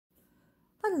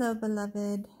Hello,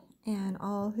 beloved, and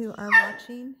all who are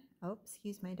watching. Oh,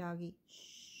 excuse my doggy.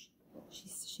 Shh.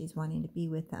 She's wanting to be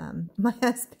with my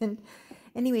husband.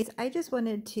 Anyways, I just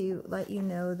wanted to let you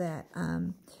know that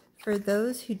for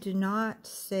those who do not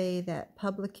say that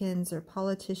publicans or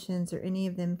politicians or any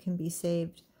of them can be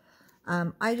saved,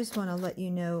 I just want to let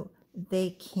you know they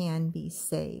can be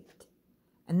saved.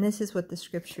 And this is what the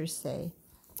scriptures say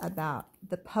about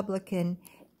the publican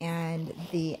and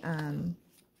the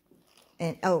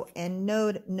and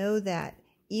know that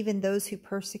even those who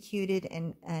persecuted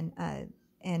and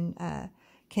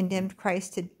condemned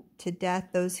Christ to death,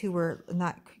 those who were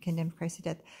not condemned Christ to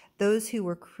death, those who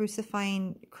were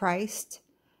crucifying Christ,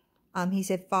 he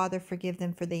said, Father, forgive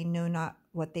them, for they know not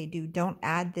what they do. Don't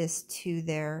add this to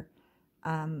their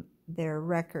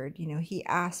record. You know, he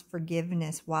asked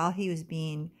forgiveness while he was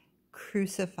being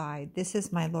crucified. This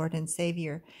is my Lord and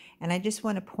Savior. And I just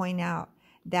want to point out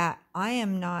that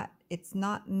it's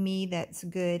not me that's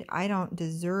good. I don't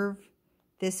deserve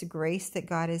this grace that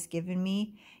God has given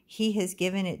me. He has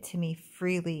given it to me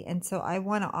freely. And so I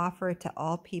want to offer it to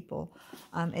all people.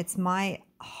 It's my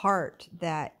heart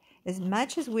that as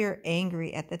much as we're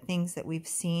angry at the things that we've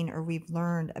seen or we've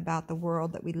learned about the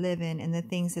world that we live in and the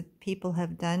things that people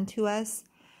have done to us,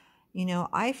 you know,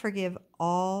 I forgive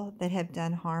all that have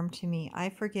done harm to me. I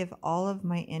forgive all of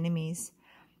my enemies.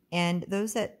 And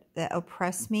those that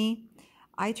oppress me,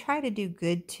 I try to do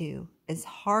good to, as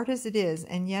hard as it is.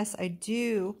 And yes, I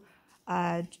do.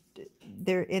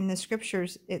 There in the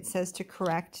scriptures, it says to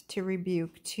correct, to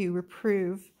rebuke, to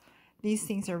reprove. These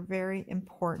things are very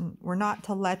important. We're not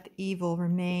to let the evil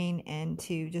remain and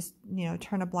to just, you know,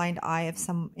 turn a blind eye if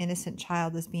some innocent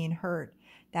child is being hurt.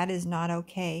 That is not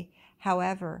okay.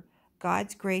 However,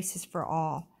 God's grace is for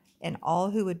all, and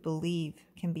all who would believe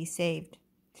can be saved.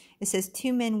 It says,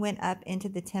 2 men went up into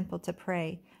the temple to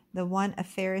pray, the one a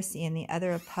Pharisee and the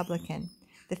other a publican.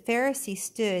 The Pharisee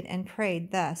stood and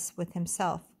prayed thus with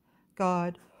himself,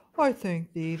 God, I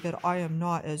thank thee that I am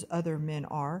not as other men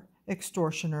are,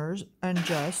 extortioners,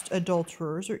 unjust,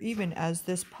 adulterers, or even as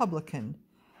this publican.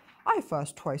 I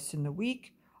fast twice in the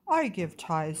week. I give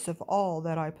tithes of all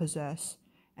that I possess.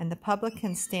 And the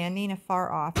publican, standing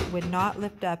afar off, would not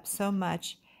lift up so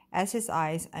much as his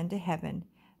eyes unto heaven,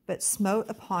 but smote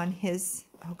upon his,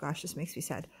 oh gosh, this makes me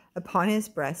sad, upon his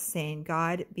breast, saying,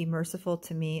 God, be merciful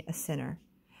to me, a sinner.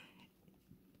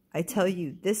 I tell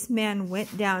you, this man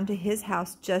went down to his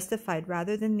house justified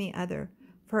rather than the other.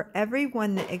 For every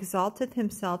one that exalteth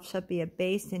himself shall be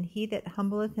abased, and he that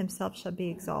humbleth himself shall be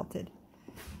exalted.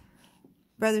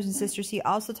 Brothers and sisters, he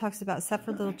also talks about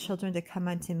suffer little children to come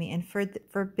unto me, and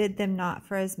forbid them not,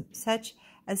 for as such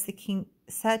is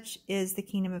the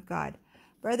kingdom of God.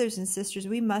 Brothers and sisters,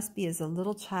 we must be as a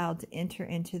little child to enter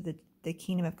into the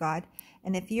kingdom of God.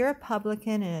 And if you're a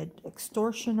publican and an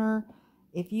extortioner,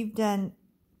 if you've done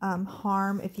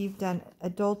harm, if you've done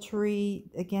adultery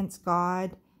against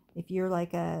God, if you're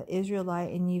like a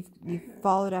Israelite and you've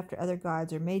followed after other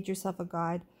gods or made yourself a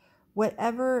god,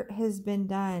 whatever has been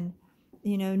done,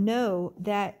 you know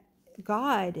that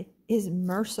God is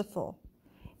merciful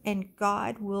and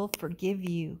God will forgive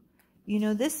you. You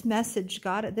know, this message,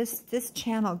 God, this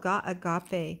channel, God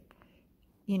Agape,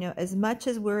 you know, as much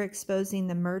as we're exposing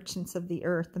the merchants of the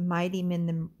earth, the mighty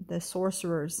men, the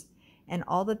sorcerers, and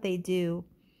all that they do,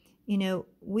 you know,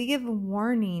 we give a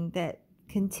warning that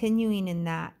continuing in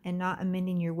that and not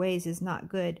amending your ways is not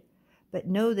good. But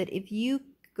know that if you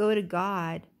go to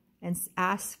God and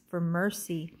ask for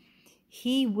mercy,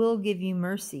 He will give you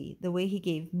mercy the way He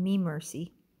gave me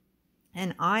mercy.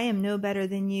 And I am no better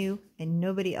than you, and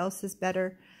nobody else is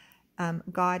better.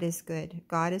 God is good.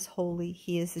 God is holy.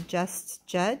 He is a just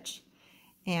judge,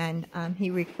 and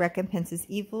He recompenses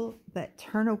evil. But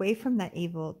turn away from that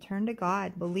evil. Turn to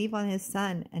God. Believe on His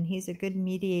Son, and He's a good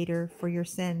mediator for your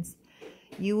sins.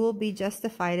 You will be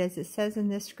justified, as it says in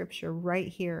this scripture right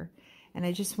here. And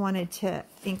I just wanted to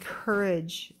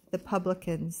encourage the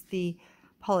publicans, the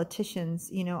politicians.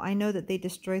 You know, I know that they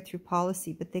destroy through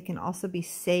policy, but they can also be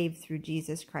saved through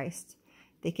Jesus Christ.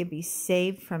 They can be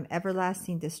saved from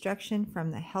everlasting destruction,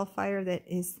 from the hellfire that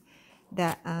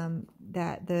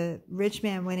the rich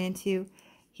man went into.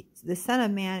 The Son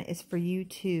of Man is for you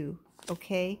too,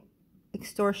 okay?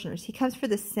 Extortioners. He comes for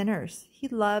the sinners. He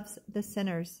loves the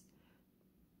sinners.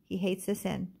 He hates the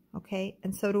sin, okay?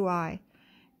 And so do I.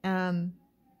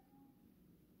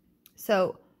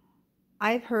 So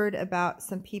I've heard about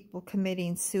some people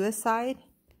committing suicide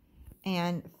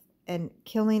and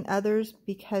killing others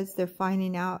because they're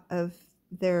finding out of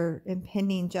their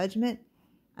impending judgment.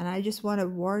 And I just want to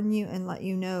warn you and let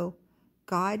you know,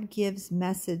 God gives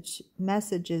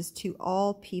messages to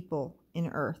all people in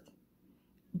earth.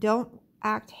 Don't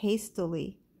act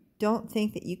hastily. Don't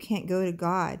think that you can't go to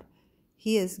God.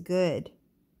 He is good.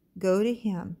 Go to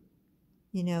him.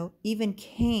 You know, even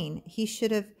Cain, he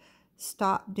should have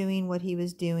stopped doing what he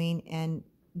was doing and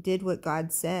did what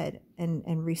God said,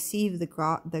 and received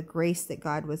the grace that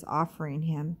God was offering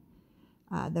him,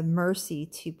 the mercy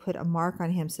to put a mark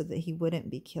on him so that he wouldn't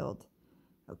be killed.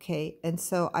 Okay, and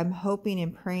so I'm hoping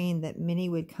and praying that many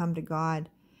would come to God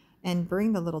and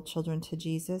bring the little children to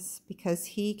Jesus, because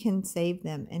he can save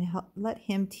them, and let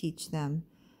him teach them,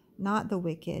 not the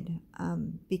wicked,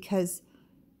 because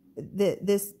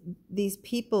these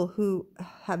people who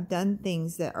have done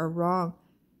things that are wrong,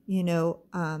 you know,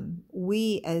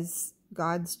 we as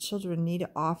God's children need to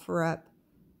offer up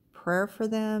prayer for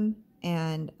them,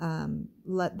 and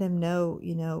let them know,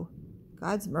 you know,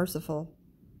 God's merciful.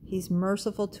 He's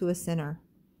merciful to a sinner.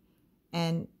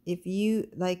 And if you,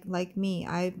 like me,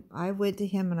 I went to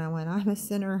him and I went, I'm a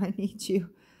sinner, I need you.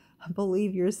 I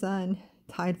believe your son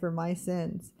died for my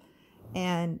sins.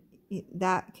 And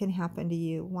that can happen to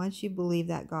you. Once you believe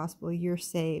that gospel, you're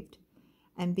saved.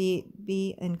 And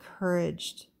be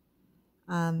encouraged.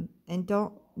 And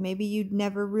don't, maybe you'd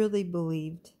never really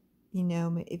believed. You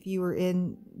know, if you were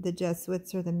in the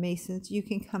Jesuits or the Masons, you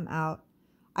can come out.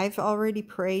 I've already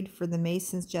prayed for the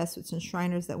Masons, Jesuits, and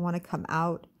Shriners that want to come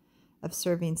out of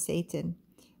serving Satan.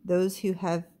 Those who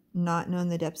have not known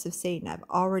the depths of Satan, I've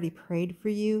already prayed for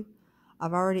you.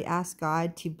 I've already asked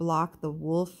God to block the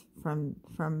wolf from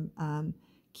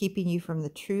keeping you from the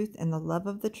truth and the love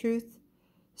of the truth.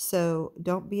 So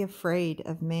don't be afraid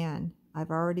of man.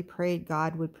 I've already prayed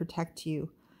God would protect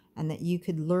you and that you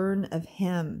could learn of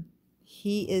him.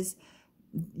 He is,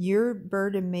 your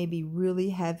burden may be really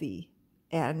heavy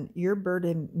and your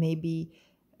burden may be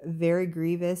very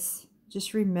grievous.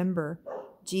 Just remember,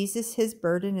 Jesus, his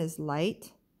burden is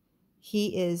light.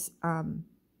 He is,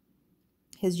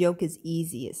 his yoke is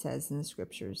easy, it says in the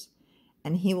scriptures.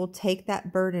 And he will take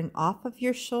that burden off of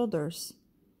your shoulders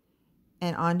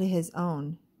and onto his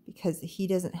own, because he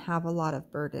doesn't have a lot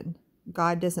of burden.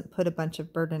 God doesn't put a bunch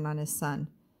of burden on his son.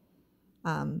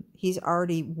 He's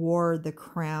already wore the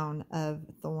crown of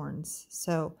thorns.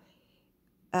 So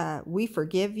we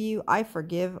forgive you. I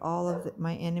forgive all of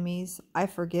my enemies. I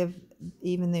forgive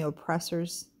even the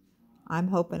oppressors. I'm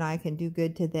hoping I can do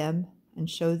good to them and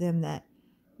show them that,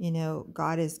 you know,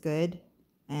 God is good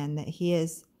and that he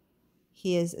is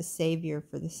a savior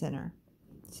for the sinner.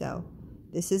 So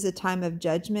this is a time of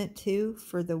judgment too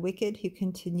for the wicked who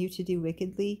continue to do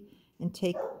wickedly and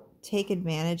take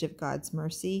advantage of God's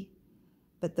mercy.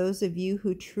 But those of you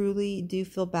who truly do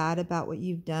feel bad about what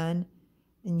you've done,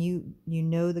 and you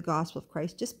know the gospel of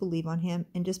Christ, just believe on him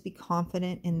and just be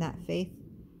confident in that faith.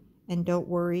 And don't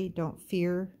worry, don't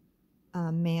fear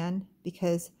man,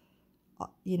 because,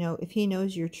 you know, if he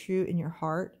knows you're true in your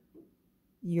heart,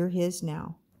 you're his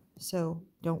now. So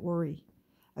don't worry.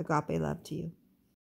 Agape love to you.